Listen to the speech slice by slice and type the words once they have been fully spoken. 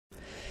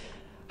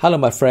Hello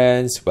my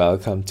friends,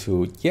 welcome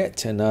to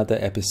yet another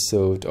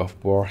episode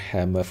of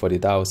Warhammer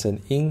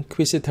 40,000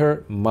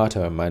 Inquisitor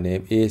Martyr. My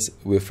name is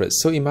Wilfred.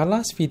 So in my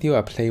last video,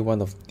 I played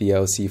one of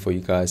DLC for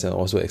you guys and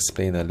also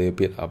explained a little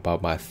bit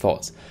about my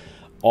thoughts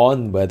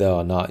on whether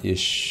or not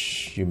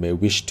you may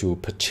wish to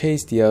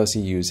purchase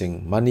DLC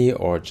using money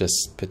or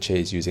just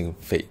purchase using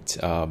fate,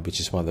 which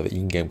is one of the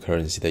in-game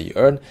currency that you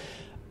earn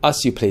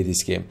as you play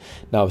this game.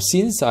 Now,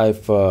 since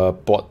I've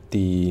bought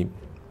the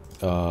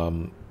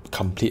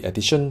complete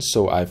edition,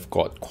 so I've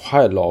got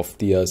quite a lot of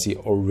DLC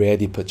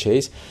already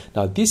purchased.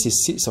 Now this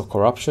is Seeds of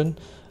Corruption.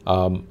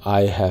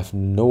 I have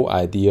no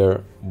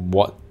idea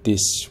what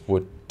this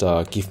would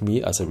give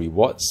me as a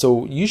reward.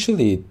 So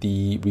usually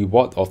the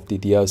reward of the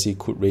DLC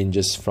could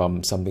ranges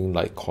from something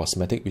like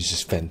cosmetic, which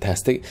is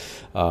fantastic,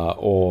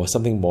 or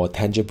something more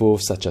tangible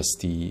such as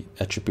the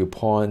attribute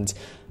points,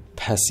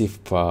 passive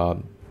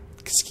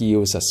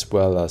skills, as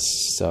well as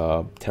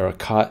tarot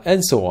card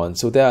and so on.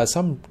 So there are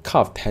some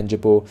kind of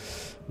tangible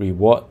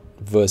reward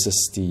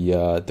versus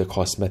the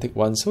cosmetic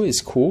one, so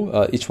it's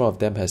cool. Each one of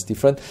them has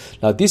different.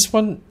 Now this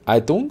one I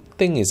don't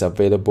think is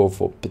available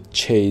for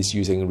purchase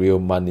using real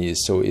money,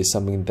 so it's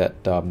something that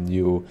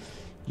you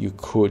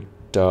could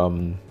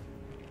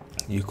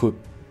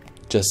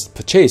just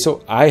purchase.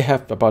 So I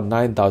have about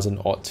 9,000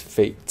 odd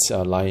fates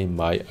lying in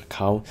my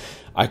account.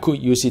 I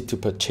could use it to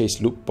purchase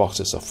loot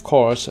boxes, of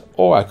course,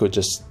 or I could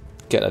just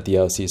get a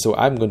DLC. So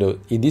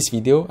in this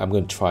video I'm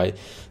going to try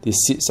the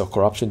Seeds of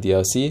Corruption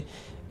DLC.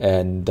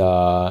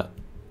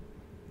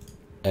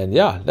 And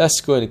yeah,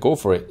 let's go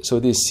for it. So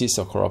this is Seeds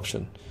of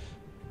Corruption.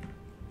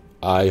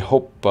 I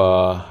hope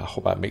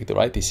I make the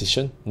right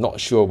decision. Not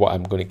sure what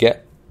I'm going to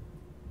get.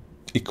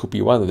 It could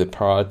be one of the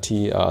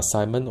priority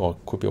assignment, or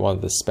could be one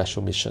of the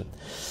special mission,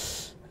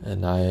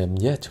 and I am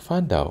yet to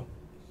find out.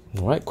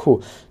 All right,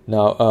 cool.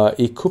 Now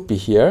it could be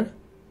here.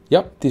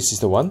 Yep, this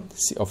is the one,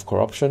 Seeds of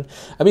Corruption.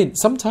 I mean,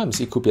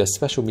 sometimes it could be a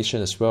special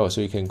mission as well,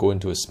 so you can go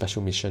into a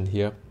special mission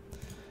here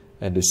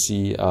and to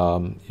see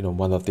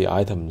one of the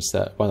items,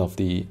 that one of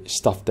the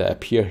stuff that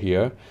appear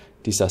here.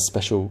 These are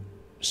special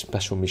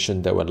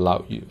mission that will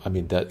allow you,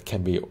 that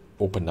can be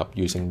opened up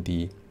using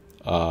the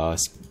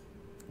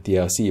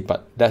DLC.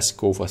 But let's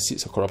go for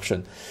Seeds of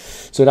Corruption.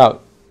 So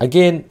now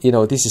again,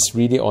 this is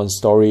really on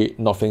story,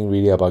 nothing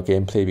really about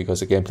gameplay,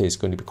 because the gameplay is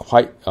going to be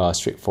quite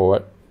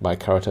straightforward. My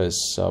character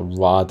is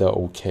rather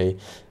okay,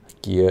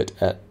 geared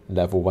at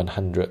level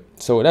 100.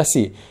 So let's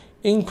see.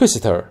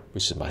 Inquisitor,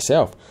 which is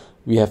myself.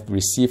 We have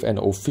received an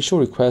official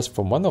request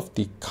from one of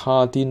the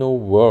cardinal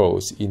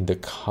worlds in the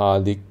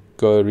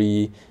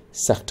Caligari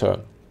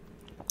sector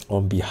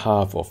on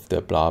behalf of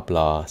the blah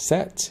blah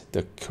set,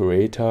 the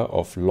curator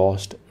of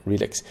lost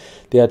relics.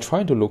 They are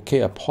trying to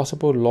locate a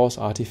possible lost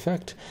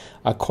artifact.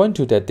 According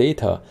to their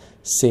data,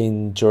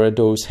 Saint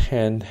Gerardo's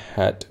hand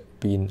had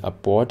been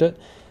aborted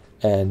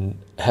and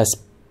has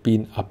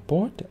been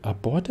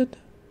aborted?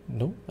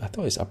 No, I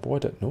thought it's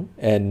aborted, no?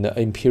 An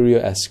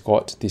Imperial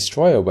escort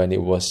destroyer when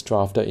it was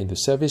drafted into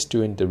service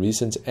during the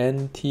recent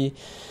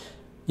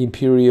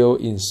anti-Imperial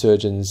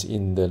insurgents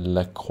in the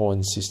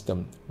Lacorn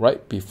system,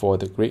 right before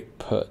the Great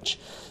Purge.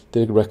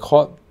 The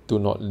record do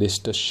not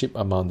list the ship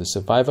among the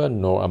survivor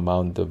nor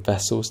among the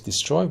vessels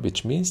destroyed,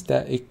 which means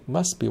that it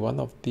must be one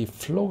of the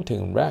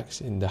floating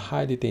wrecks in the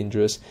highly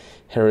dangerous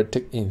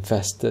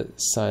heretic-infested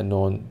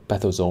Scion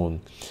battle zone.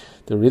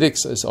 The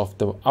relics is of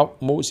the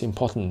utmost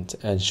importance,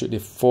 and should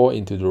it fall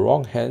into the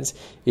wrong hands,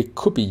 it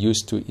could be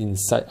used to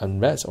incite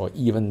unrest or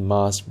even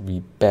mass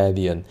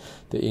rebellion.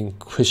 The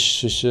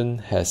Inquisition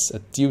has a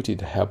duty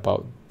to help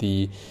out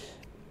the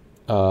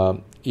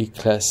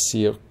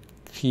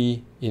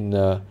ecclesiarchy in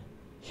a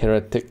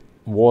heretic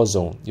war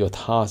zone. Your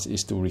task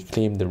is to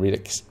reclaim the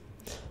relics.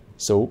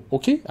 So,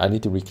 okay, I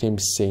need to reclaim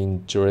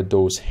Saint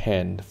Gerardo's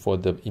hand for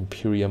the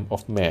Imperium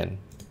of Man.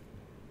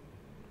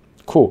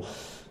 Cool.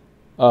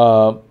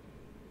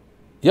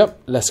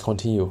 Yep, let's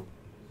continue.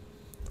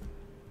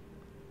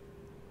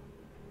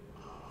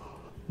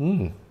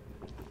 I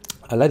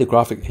like the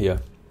graphic here.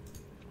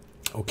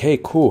 Okay,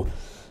 cool.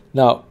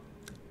 Now,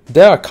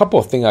 there are a couple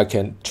of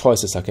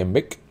choices I can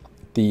make.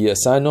 The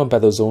Scion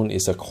battle zone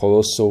is a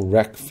colossal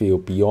wreck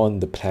field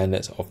beyond the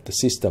planets of the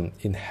system,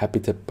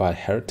 inhabited by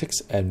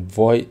heretics and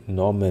void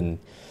Norman,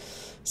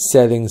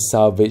 selling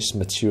salvaged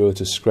material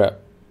to scrap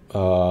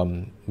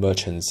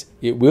merchants.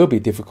 It will be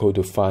difficult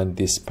to find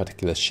this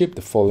particular ship.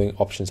 The following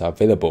options are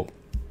available.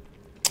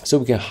 So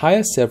we can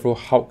hire several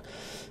Hulk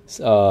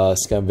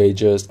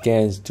scavengers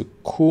gangs to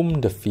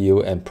comb the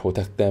field and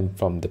protect them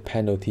from the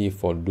penalty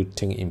for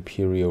looting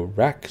Imperial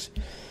wrecks.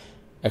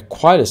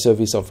 Acquire the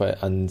service of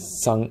an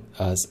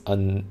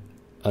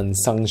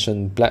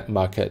unsanctioned black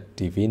market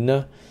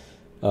diviner.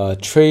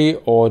 Trade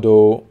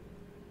order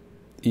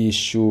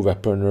issue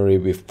weaponry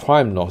with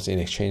prime loss in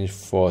exchange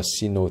for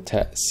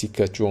Sinotech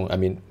Seeker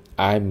drone.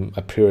 I'm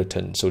a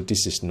Puritan, so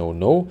this is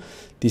no.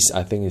 This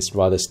I think is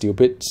rather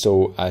stupid,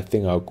 so I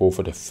think I'll go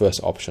for the first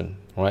option.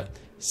 All right,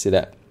 see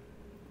that.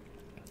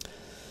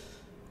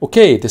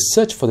 Okay, the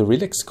search for the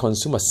relics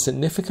consumed a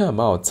significant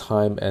amount of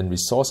time and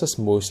resources,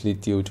 mostly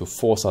due to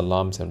false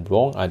alarms and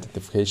wrong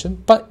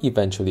identification, but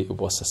eventually it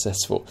was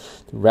successful.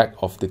 The wreck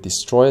of the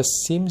destroyer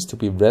seems to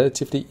be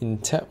relatively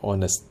intact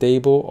on a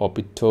stable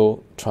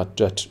orbital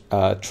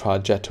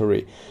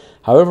trajectory.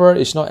 However,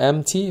 it's not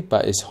empty,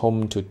 but is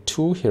home to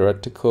two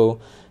heretical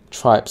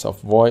tribes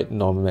of void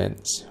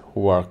nomads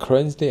who are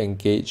currently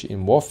engaged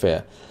in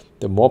warfare.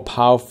 The more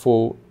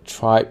powerful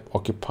tribe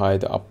occupy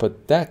the upper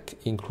deck,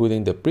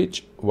 including the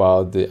bridge,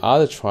 while the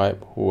other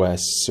tribe, who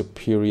has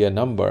superior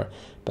number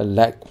but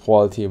lack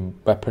quality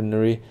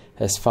weaponry,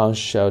 has found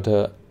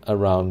shelter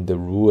around the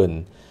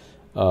ruin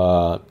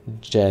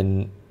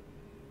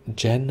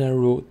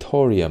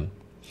generatorium.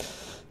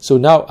 So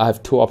now I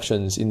have two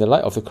options. In the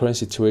light of the current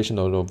situation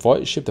of the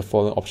void ship, the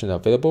following options are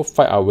available.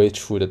 Fight our way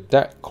through the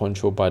deck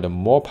controlled by the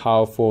more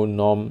powerful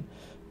nomad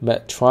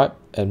tribe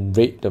and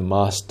raid the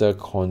master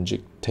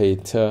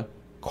cogitator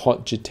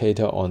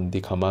on the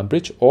command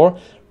bridge, or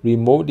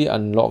remotely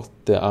unlock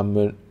the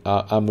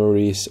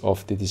armories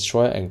of the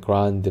destroyer and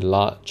grant the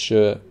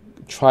larger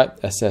tribe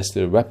access to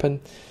the weapon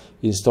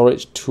in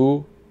storage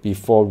 2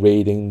 before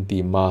raiding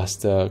the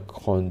master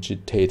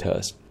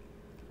cogitators.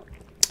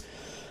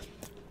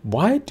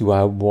 Why do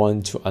I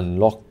want to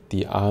unlock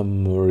the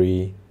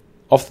armory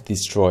of the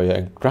destroyer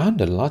and grant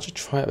the larger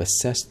tribe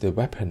access to the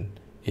weapon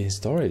in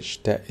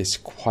storage? That is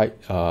quite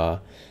a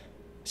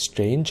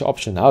strange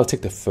option. I'll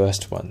take the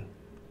first one.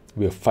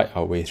 We'll fight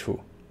our way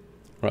through.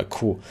 Right,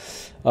 cool.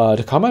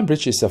 The command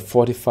bridge is a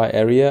fortified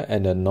area,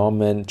 and the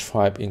Norman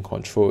tribe in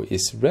control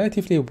is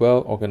relatively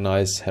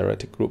well-organized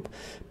heretic group.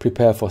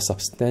 Prepare for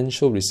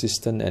substantial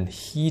resistance and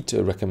heed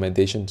the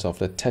recommendations of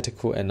the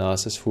tactical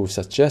analysis, who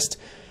suggest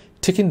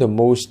taking the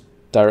most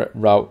direct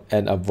route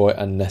and avoid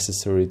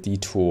unnecessary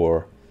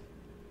detour.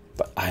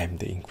 But I am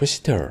the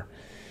Inquisitor.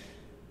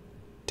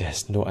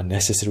 There's no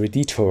unnecessary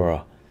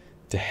detour.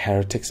 The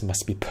heretics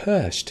must be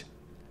purged.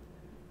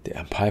 The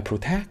Empire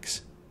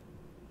protects.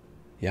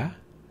 Yeah?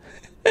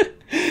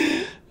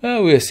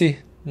 We'll see.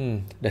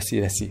 Let's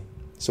see.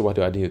 So what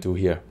do I need to do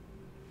here?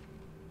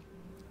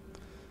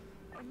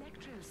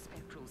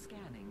 Electrospectral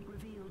scanning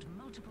revealed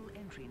multiple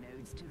entry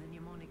nodes to the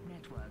mnemonic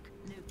network.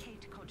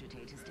 Locate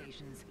cogitator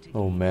stations to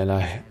Oh man,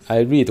 I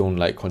really don't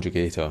like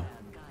conjugator.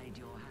 guide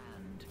your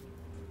hand.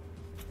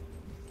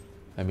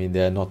 I mean,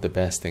 they're not the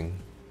best thing,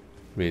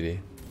 really.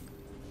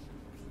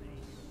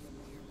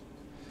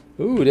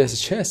 Ooh, there's a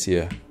chest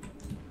here.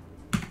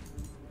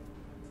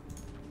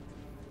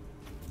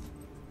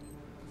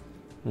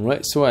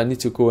 Right, so I need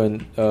to go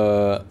and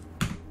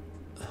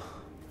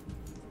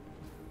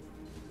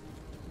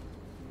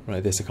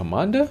right, there's a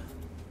commander.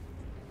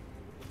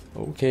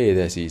 Okay,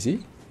 that's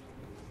easy.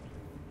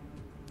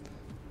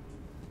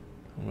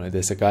 Alright,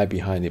 there's a guy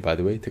behind it, by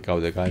the way. Take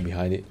out the guy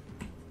behind it.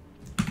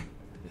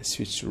 Let's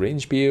switch to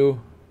range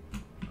view.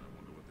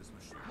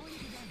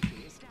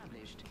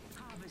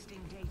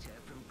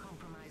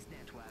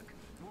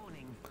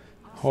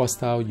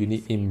 Hostile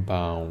unit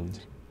inbound.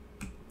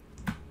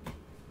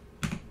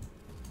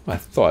 I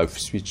thought I've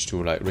switched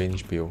to like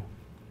range view.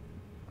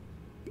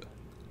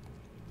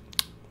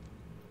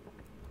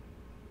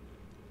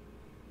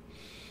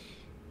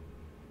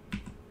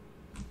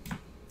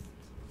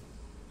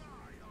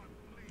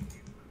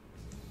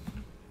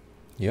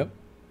 Yep,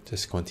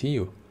 just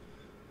continue.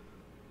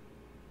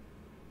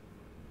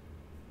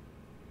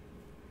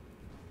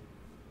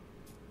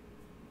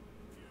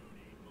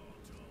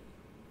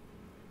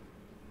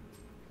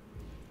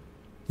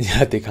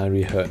 Yeah, they can't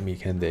really hurt me,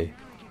 can they?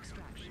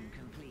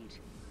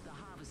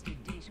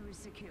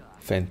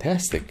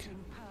 Fantastic.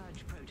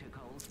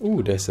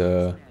 Ooh, there's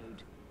a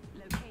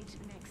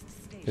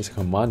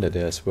commander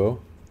there as well.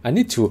 I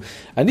need to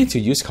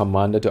use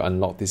commander to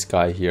unlock this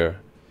guy here.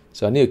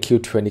 So I need to kill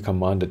 20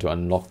 commander to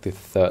unlock the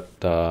third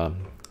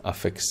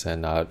affix,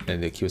 and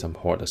to kill some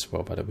horde as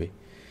well, by the way.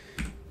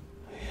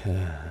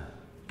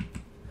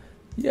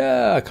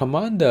 Yeah,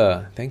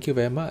 commander. Thank you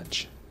very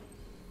much.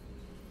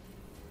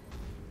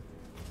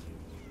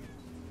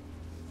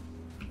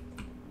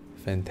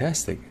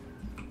 Fantastic.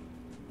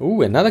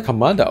 Ooh, another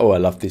commander. Oh, I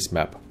love this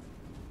map.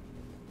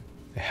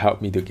 It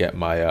helped me to get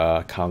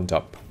my count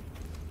up.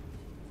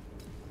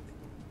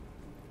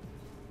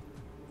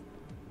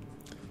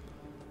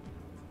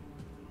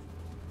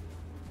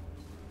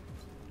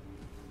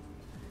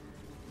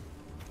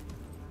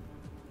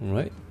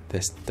 Alright,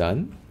 that's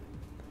done.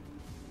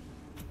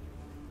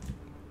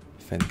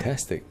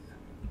 Fantastic.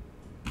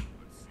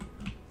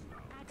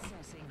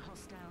 Accessing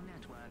hostile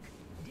network.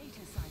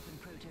 Data siphon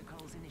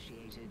protocols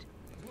initiated.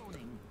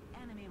 Warning,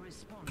 enemy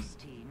response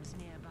teams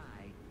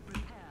nearby.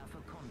 Prepare for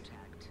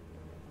contact.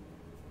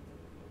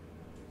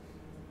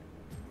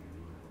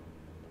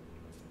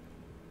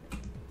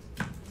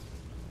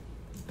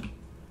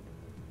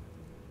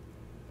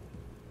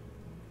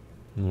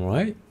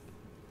 Alright.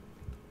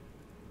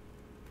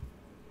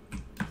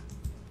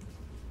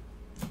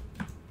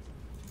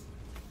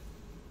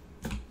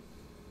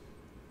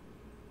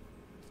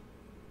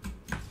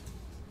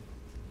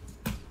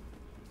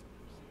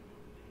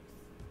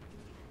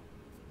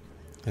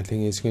 I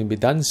think it's going to be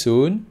done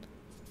soon.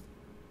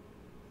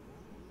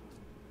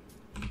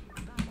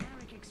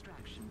 Binaric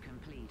extraction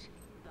complete.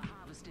 The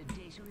harvested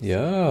data is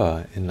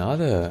Yeah,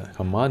 another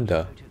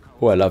commander.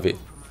 Oh, I love it.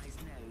 compromised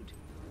node.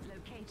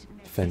 Locate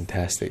necessary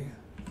Fantastic.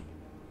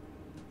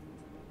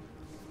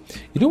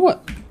 You know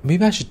what?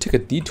 Maybe I should take a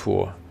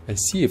detour and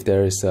see if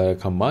there is a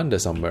commander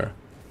somewhere.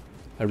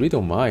 I really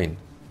don't mind.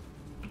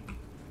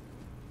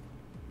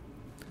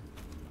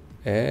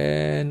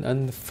 And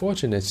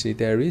unfortunately,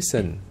 there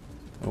isn't.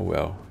 Oh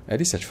well, at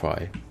least I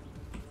try.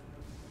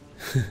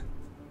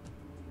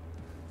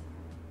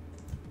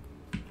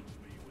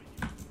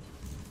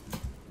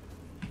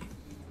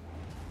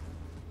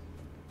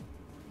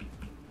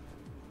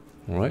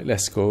 Alright,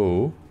 let's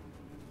go.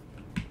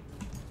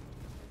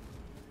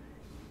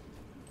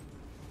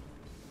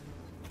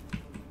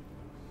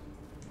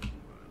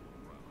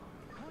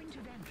 point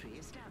of entry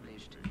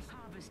established.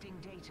 Harvesting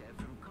data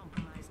from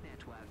compromised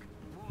network.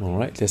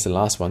 Alright, there's the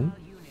last one.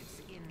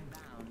 Units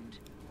inbound.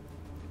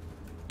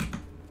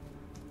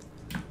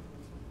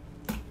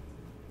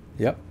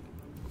 Yep.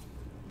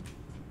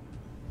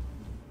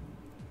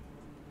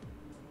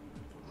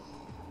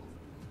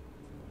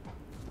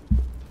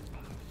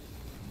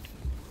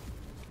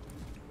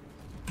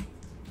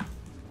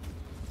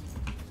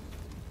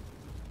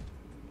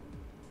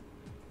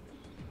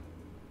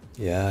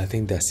 Yeah, I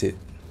think that's it.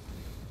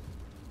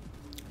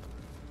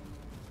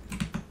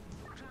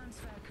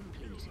 Transfer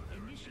complete.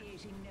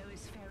 Initiating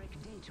noospheric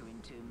data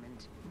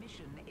entombment.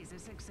 Mission is a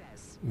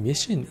success.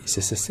 Mission is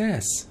a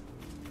success.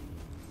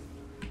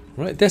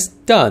 Right, that's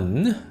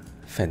done.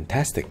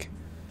 Fantastic.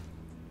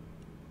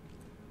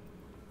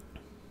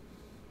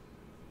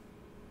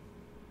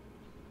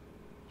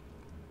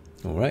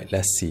 Alright,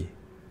 let's see.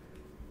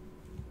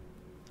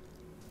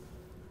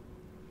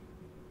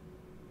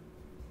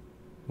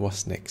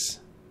 What's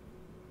next?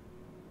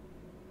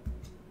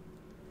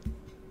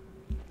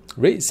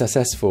 Raid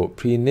successful.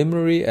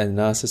 Preliminary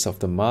analysis of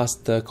the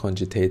master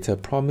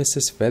cogitator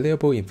promises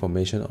valuable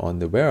information on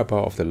the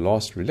whereabouts of the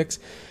lost relics.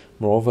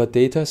 Moreover,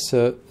 data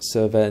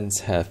servants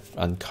have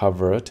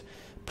uncovered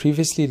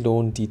previously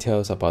known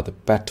details about the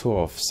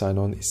Battle of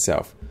Sinon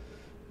itself.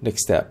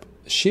 Next step.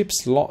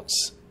 Ship's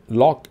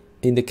log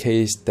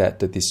indicates that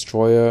the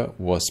destroyer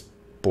was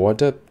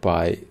boarded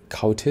by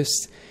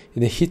cultists.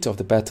 In the heat of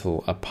the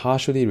battle, a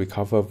partially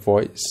recovered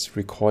voice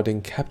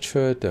recording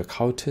captured the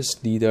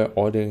cultist leader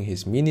ordering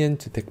his minion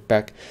to take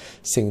back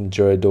Saint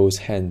Gerardo's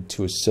hand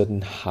to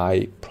certain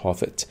high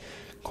profit.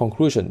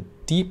 Conclusion.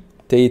 Deep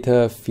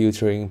data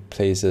filtering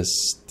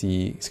places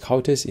the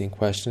cultist in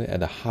question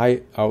at a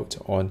hideout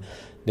on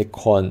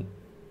Nikon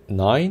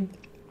 9.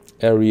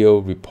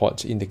 Aerial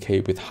reports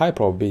indicate with high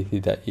probability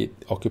that it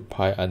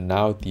occupies a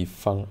now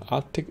defunct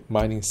Arctic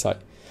mining site.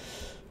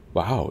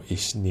 Wow,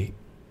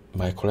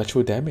 my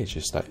collateral damage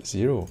is like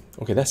 0.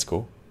 Okay, let's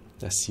go.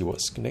 Let's see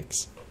what's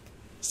next.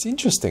 It's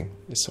interesting.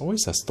 There's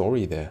always a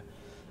story there.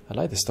 I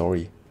like the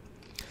story.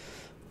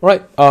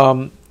 Alright,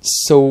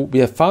 so we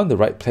have found the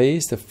right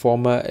place. The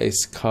former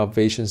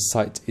excavation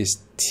site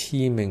is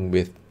teeming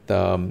with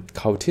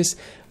cultists.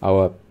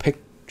 Our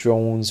pick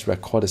drones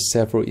recorded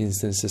several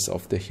instances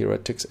of the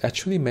heretics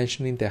actually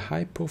mentioning their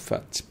high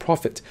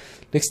profit.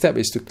 Next step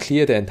is to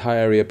clear the entire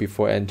area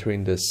before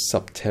entering the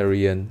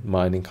subterranean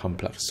mining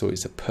complex. So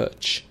it's a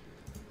purge.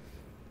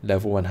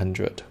 Level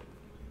 100.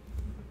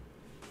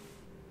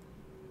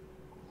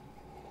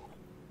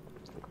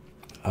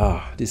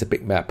 Ah, this is a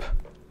big map.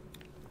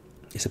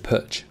 It's a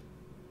purge.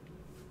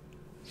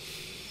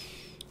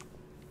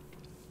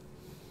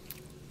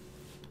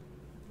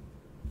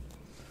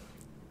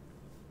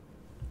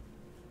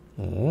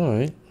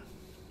 Alright.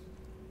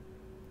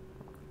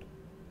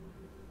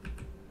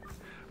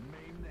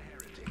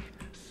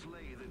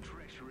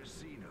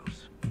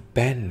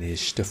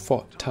 Banish the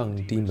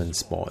fork-tongued demon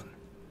spawn.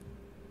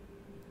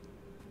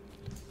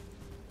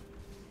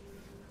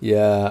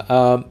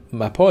 Yeah,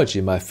 my apology,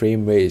 my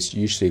frame rate is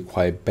usually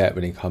quite bad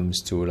when it comes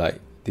to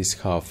like this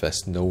kind of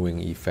snowing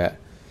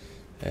effect.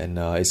 And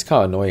it's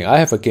kind of annoying. I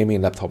have a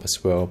gaming laptop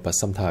as well, but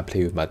sometimes I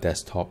play with my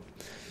desktop.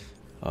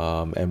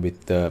 And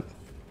with the,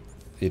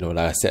 you know,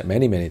 like I said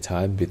many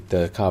times, with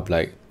the kind of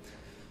like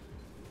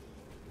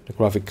the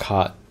graphic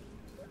card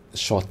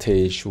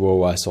shortage,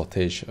 worldwide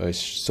shortage,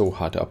 it's so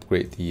hard to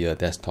upgrade the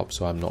desktop,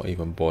 so I'm not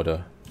even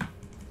bothered.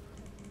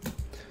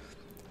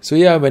 So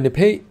yeah, when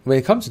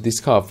it comes to this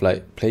kind of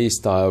like play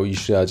style,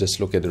 usually I just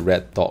look at the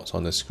red dots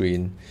on the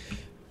screen.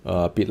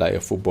 A bit like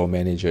a football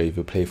manager. If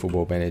you play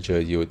football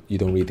manager, you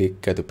don't really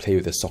get to play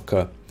with the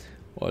soccer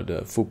or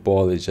the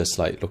football. It's just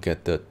like look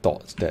at the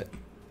dots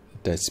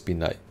that's been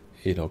like,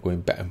 you know,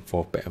 going back and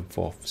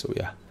forth. So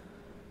yeah,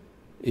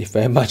 it's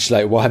very much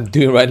like what I'm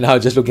doing right now,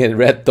 just looking at the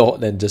red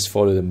dot and just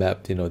follow the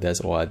map. You know, that's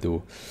all I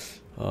do.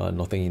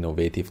 Nothing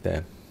innovative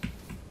there.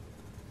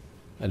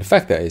 And the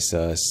fact that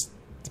it's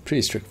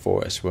pretty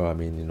straightforward as well. I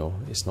mean, you know,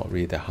 it's not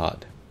really that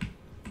hard.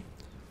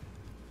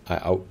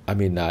 I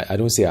mean, I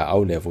don't say I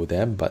out-level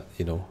them, but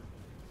you know,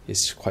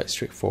 it's quite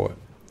straightforward.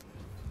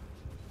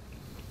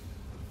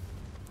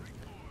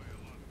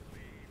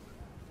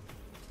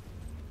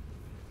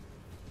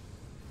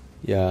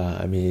 Yeah,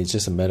 I mean, it's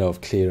just a matter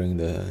of clearing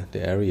the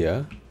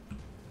area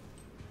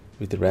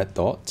with the red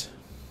dot.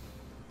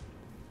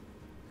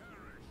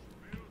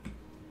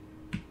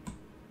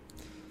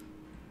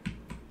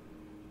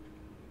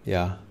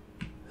 Yeah,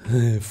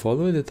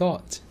 follow the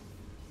dot.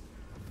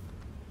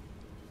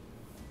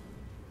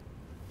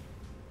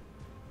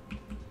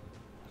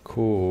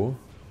 Cool.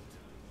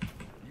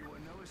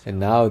 And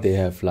now they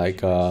have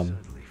like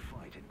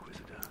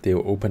they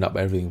will open up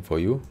everything for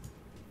you.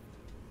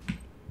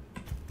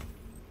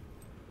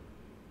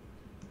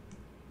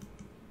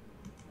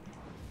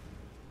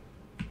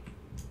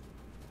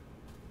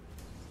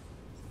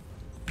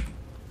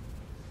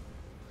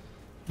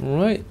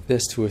 Alright,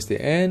 that's towards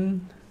the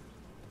end.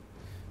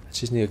 I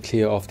just need to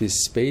clear off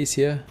this space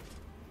here.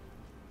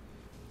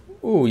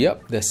 Oh,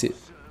 yep, that's it.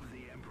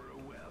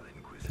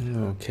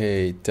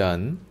 Okay,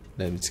 done.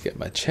 Let me just get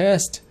my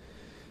chest.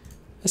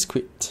 Let's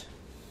quit.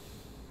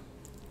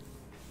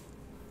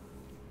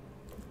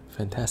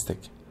 Fantastic.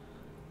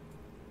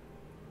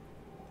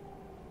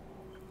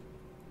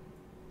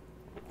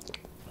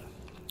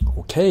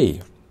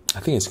 Okay, I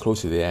think it's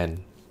close to the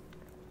end.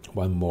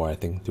 One more, I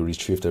think, to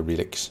retrieve the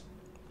relics.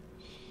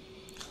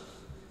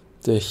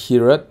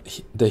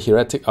 The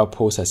heretic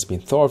outpost has been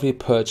thoroughly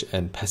purged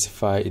and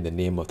pacified in the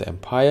name of the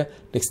Empire.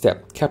 Next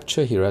step,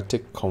 capture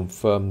heretic,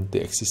 confirm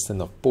the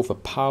existence of both a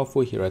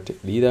powerful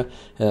heretic leader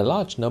and a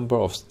large number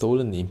of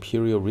stolen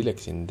Imperial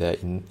relics in their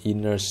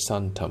inner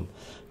sanctum.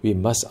 We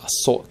must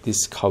assault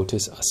these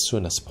cultists as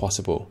soon as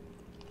possible.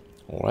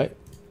 Alright,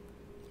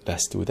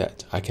 let's do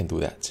that. I can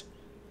do that.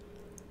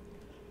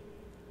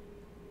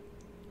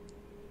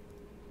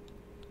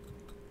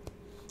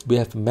 We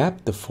have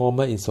mapped the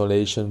former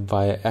installation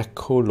via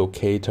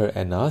echolocator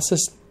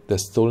analysis. The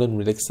stolen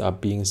relics are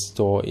being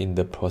stored in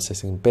the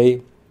processing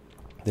bay.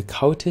 The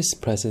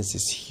cultist presence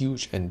is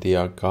huge and they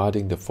are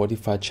guarding the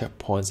fortified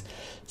checkpoints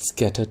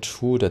scattered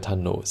through the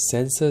tunnel.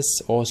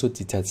 Sensors also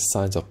detect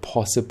signs of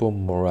possible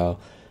morale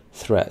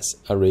threats.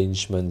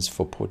 Arrangements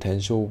for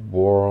potential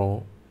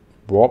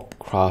warp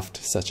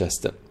craft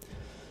suggested.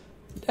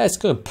 Let's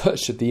go and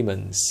purge the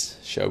demons,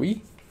 shall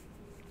we?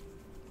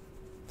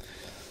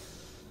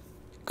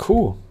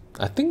 Cool.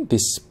 I think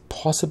this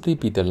possibly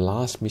be the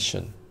last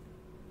mission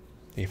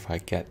if I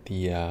get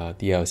the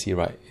DLC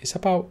right. It's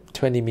about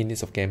 20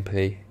 minutes of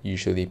gameplay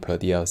usually per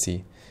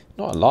DLC.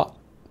 Not a lot.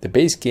 The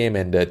base game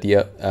and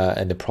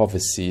the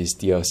Prophecies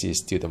DLC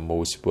is still the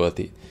most worth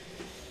it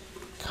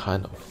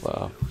kind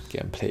of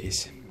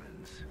gameplays.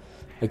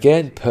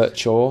 Again,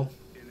 purge all.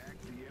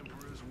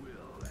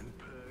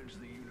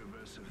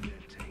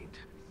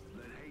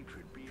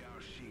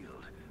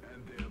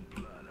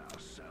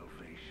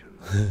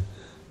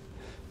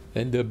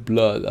 And the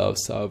blood of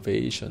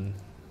salvation.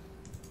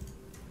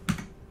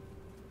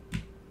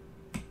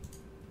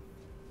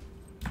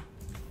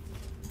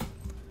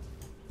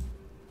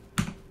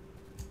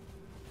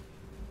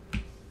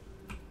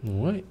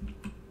 Alright.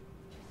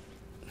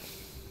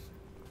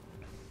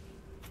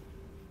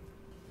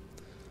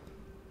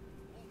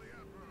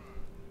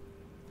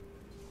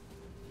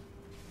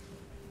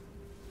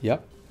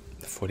 Yep,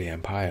 for the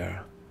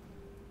Empire.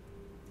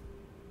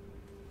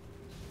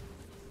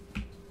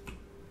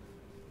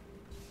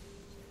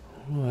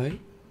 Alright,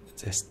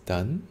 that's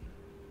done.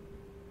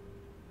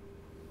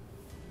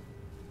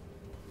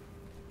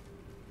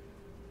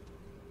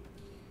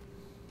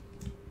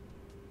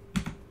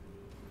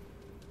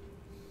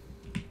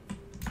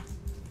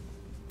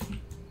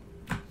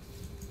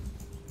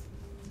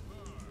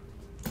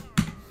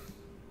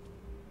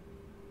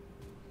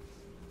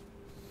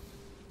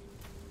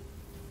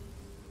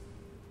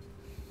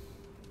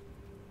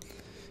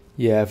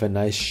 Yeah, I have a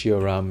nice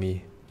shield around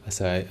me as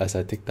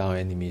I take down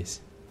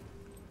enemies.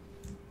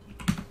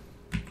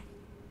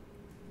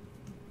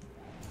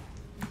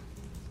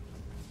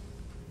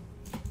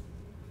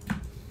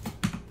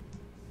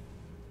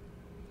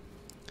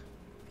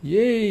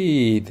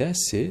 Yay,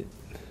 that's it.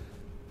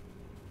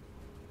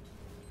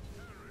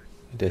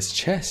 There's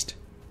chest.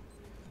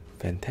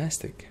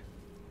 Fantastic.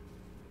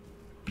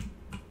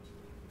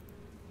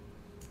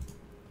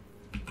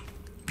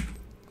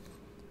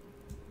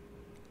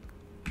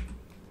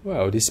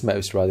 Wow, this map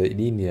is rather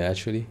linear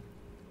actually.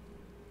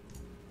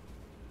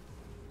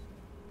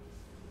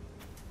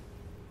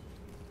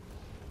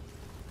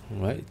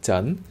 Alright,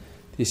 done.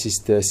 This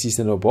is the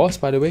seasonal boss,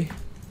 by the way.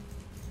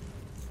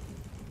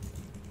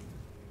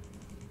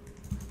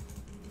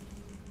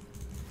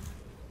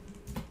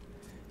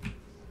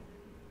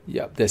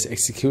 Yep, there's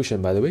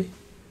execution, by the way.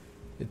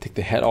 They take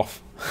the head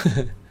off.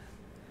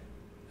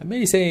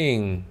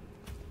 Amazing.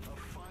 A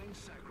fine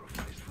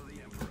sacrifice for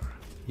the Emperor.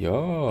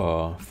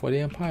 Yo, for the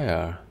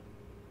Empire.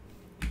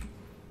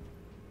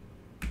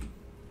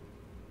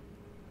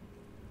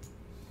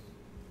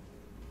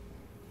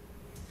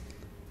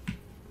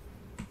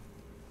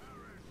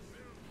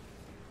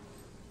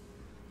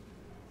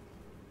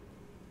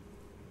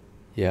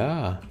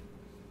 Yeah.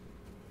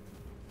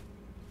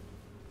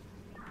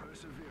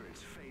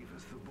 Perseverance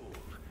favors the bold.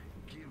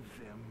 Give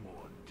them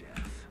more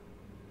death.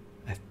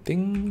 I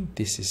think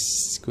this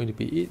is going to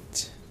be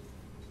it.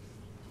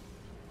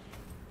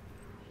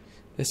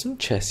 There's no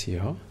chest here,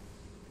 huh?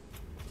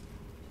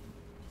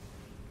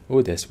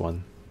 Oh, there's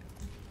one.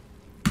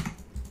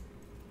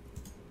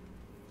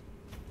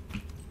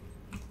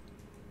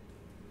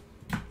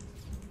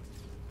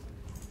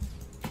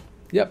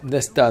 Yep,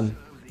 that's done.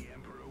 Serve the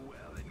Emperor well,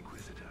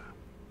 Inquisitor.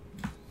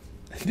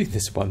 I think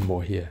there's one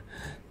more here.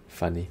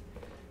 Funny.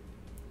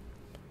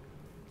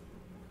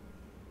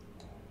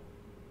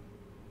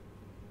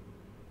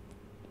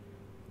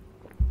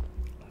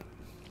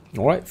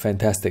 Alright,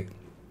 fantastic.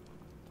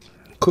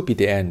 Could be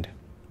the end.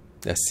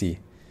 Let's see.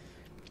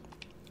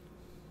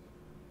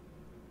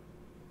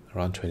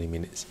 Around 20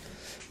 minutes.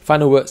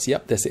 Final words.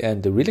 Yep, that's the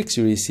end. The relics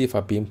you receive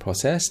are being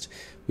processed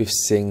with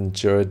Saint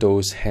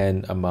Gerardo's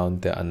hand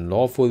among the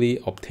unlawfully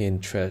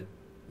obtained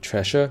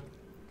treasure.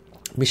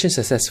 Mission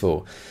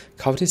successful.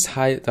 Cultist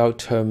hideout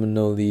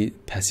terminally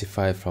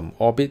pacified from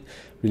orbit.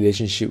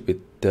 Relationship with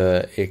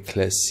the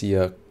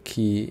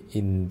Ecclesiarchy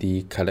in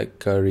the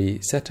Caligari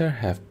sector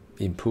have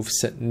improved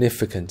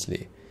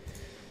significantly.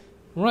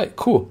 Right,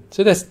 cool.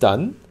 So that's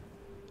done.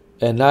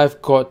 And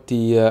I've got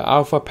the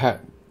Alpha Pack.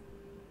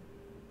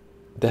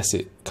 That's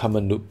it.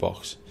 Common loot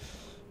box.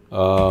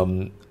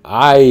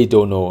 I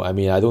don't know. I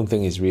mean, I don't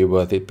think it's really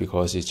worth it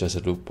because it's just a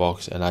loot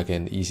box, and I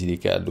can easily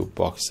get a loot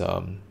box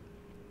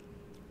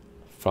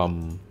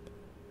from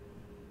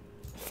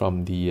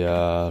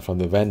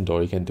the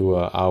vendor. You can do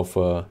a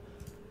alpha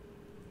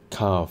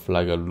kind of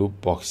like a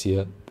loot box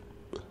here.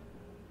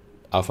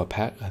 Alpha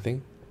pack, I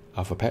think.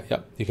 Alpha pack.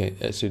 Yep. You can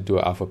actually do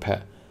an alpha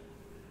pack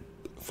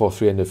for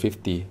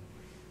 350.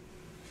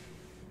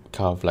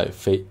 Kind of like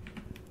fate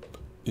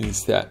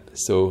instead.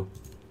 So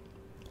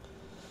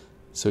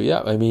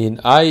yeah, I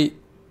mean, I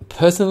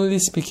personally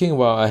speaking,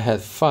 well, I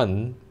had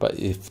fun, but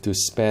if to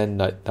spend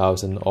like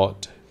 1,000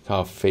 odd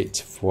kind of fate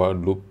for a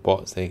loot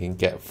box that you can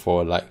get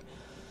for like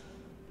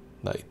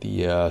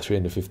the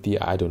 350,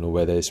 I don't know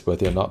whether it's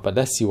worth it or not, but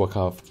let's see what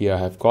kind of gear I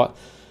have got.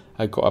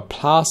 I got a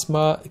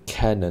plasma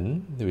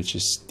cannon, which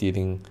is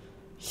dealing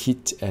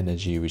heat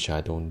energy, which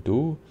I don't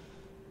do,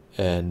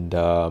 and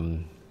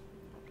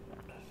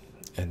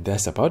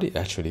that's about it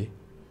actually.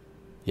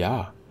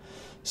 Yeah.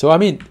 So I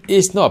mean,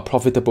 it's not a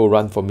profitable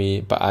run for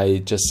me, but I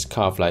just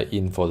kind of like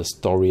in for the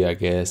story, I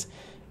guess.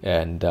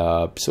 And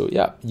so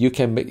yeah, you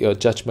can make your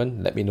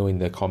judgment. Let me know in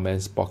the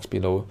comments box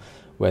below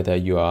whether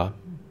you are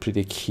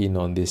pretty keen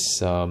on this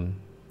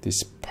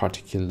this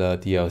particular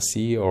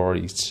DLC, or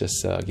it's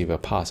just give it a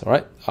pass. All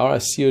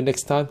right, see you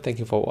next time. Thank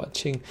you for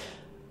watching.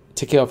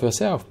 Take care of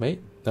yourself,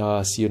 mate.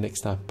 See you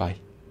next time. Bye.